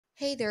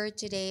Hey there,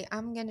 today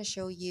I'm going to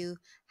show you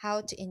how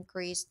to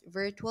increase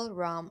virtual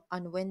RAM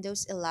on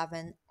Windows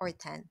 11 or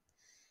 10.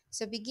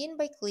 So begin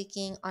by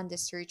clicking on the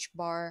search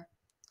bar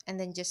and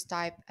then just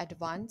type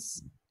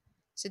advanced.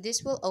 So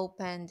this will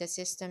open the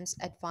system's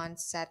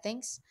advanced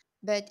settings.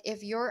 But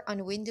if you're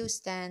on Windows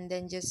 10,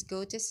 then just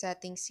go to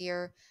settings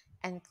here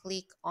and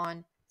click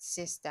on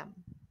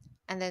system.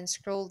 And then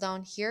scroll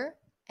down here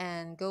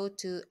and go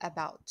to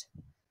about.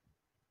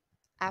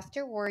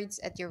 Afterwards,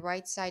 at your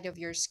right side of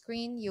your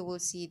screen, you will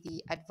see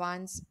the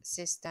Advanced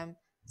System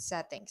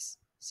Settings.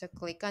 So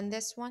click on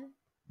this one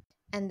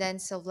and then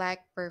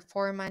select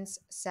Performance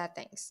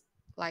Settings,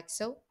 like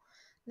so.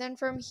 Then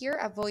from here,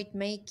 avoid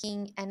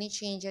making any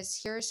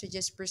changes here. So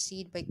just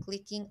proceed by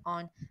clicking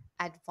on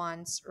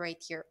Advanced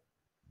right here.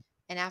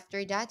 And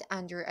after that,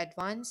 under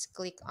Advanced,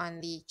 click on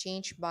the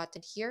Change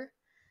button here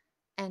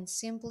and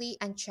simply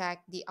uncheck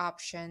the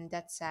option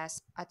that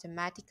says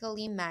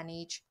Automatically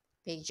Manage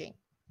Paging.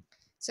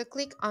 So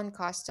click on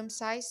custom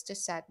size to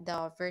set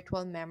the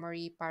virtual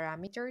memory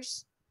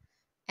parameters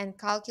and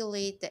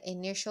calculate the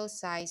initial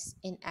size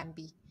in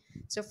MB.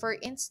 So for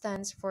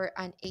instance, for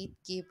an 8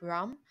 gig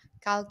RAM,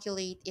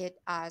 calculate it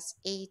as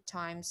 8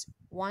 times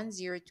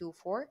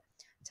 1024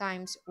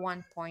 times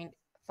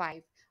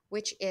 1.5,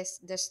 which is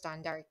the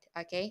standard,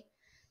 okay?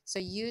 So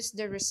use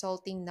the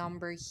resulting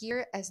number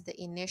here as the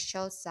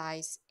initial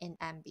size in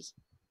MB,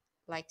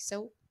 like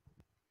so.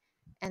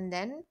 And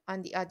then,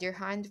 on the other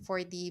hand,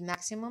 for the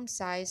maximum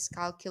size,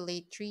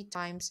 calculate 3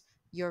 times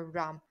your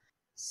RAM.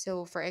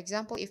 So, for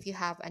example, if you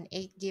have an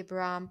 8 gig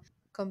RAM,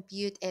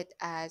 compute it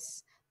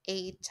as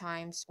 8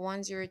 times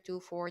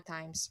 1024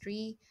 times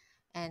 3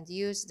 and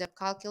use the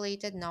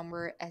calculated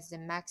number as the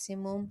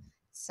maximum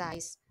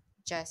size,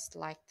 just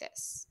like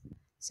this.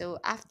 So,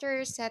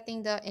 after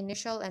setting the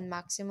initial and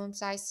maximum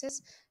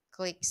sizes,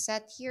 click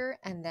Set here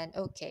and then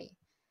OK.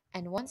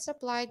 And once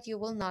applied, you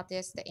will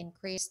notice the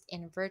increase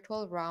in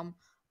virtual RAM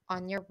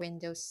on your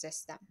Windows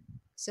system.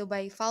 So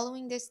by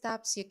following these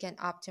steps, you can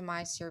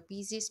optimize your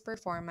PC's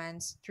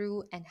performance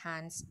through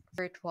enhanced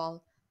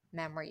virtual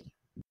memory.